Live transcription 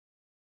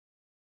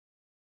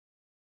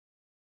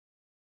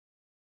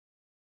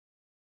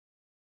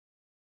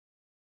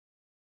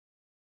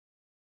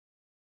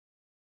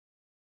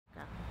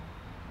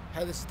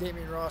Hi, this is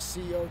Damian Ross,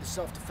 CEO of the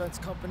Self-Defense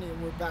Company,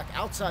 and we're back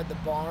outside the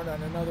barn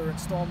on another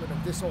installment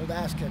of This Old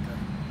Ass Kicker.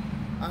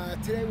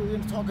 Today we're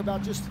going to talk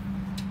about just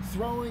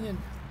throwing and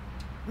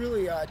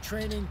really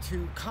training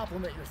to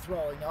complement your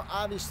throwing. Now,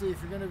 obviously,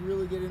 if you're going to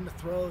really get into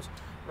throws,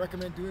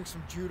 recommend doing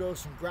some judo,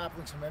 some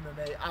grappling, some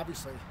MMA.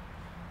 Obviously,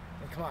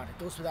 and come on, it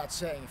goes without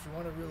saying, if you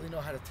want to really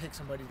know how to take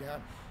somebody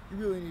down, you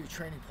really need a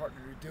training partner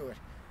to do it.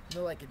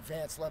 Like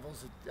advanced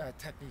levels of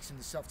techniques in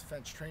the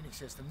self-defense training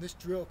system. This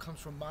drill comes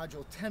from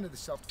module 10 of the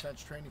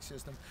self-defense training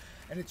system,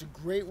 and it's a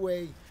great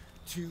way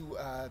to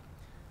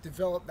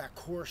develop that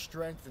core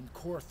strength and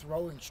core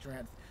throwing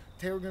strength.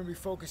 Today we're going to be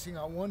focusing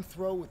on one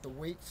throw with the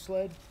weight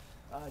sled.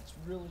 It's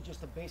really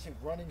just a basic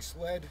running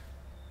sled.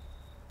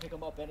 Pick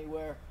them up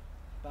anywhere,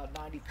 about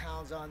 90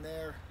 pounds on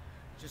there,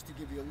 just to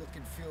give you a look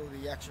and feel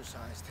of the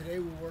exercise. Today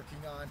we're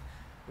working on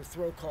a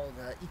throw called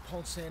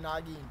Ippon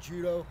Seoinage in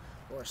judo,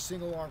 or a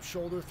single arm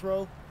shoulder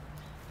throw.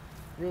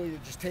 Really, you're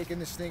just taking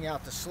this thing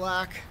out to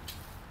slack,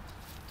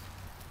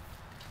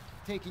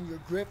 taking your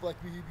grip like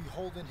you'd be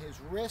holding his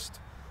wrist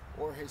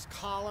or his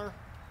collar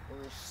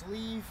or his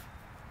sleeve.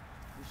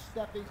 You're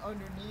stepping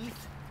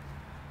underneath,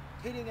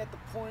 hitting at the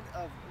point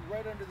of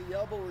right under the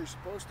elbow where you're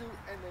supposed to,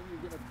 and then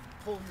you're gonna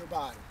pull your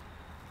body.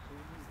 So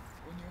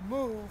when you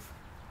move,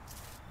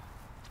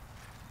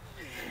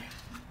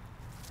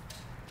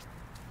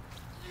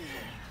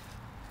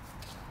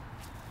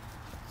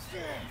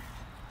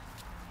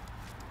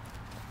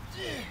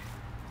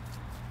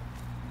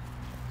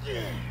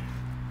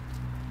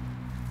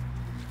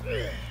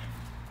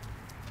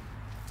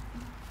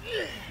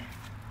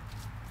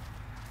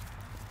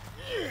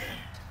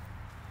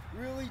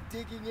 really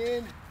digging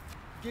in,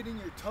 getting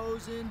your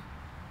toes in.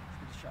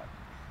 Good shot.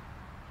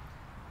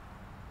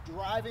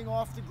 Driving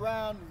off the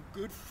ground,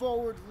 good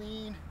forward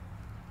lean,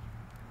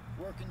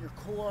 working your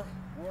core,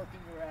 working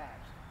your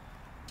abs.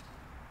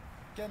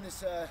 Again,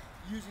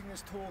 using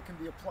this tool can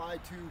be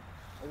applied to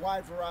a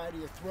wide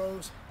variety of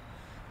throws.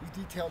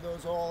 We detail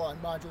those all on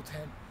Module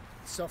 10,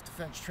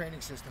 Self-Defense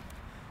Training System.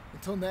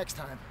 Until next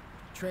time,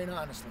 train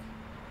honestly.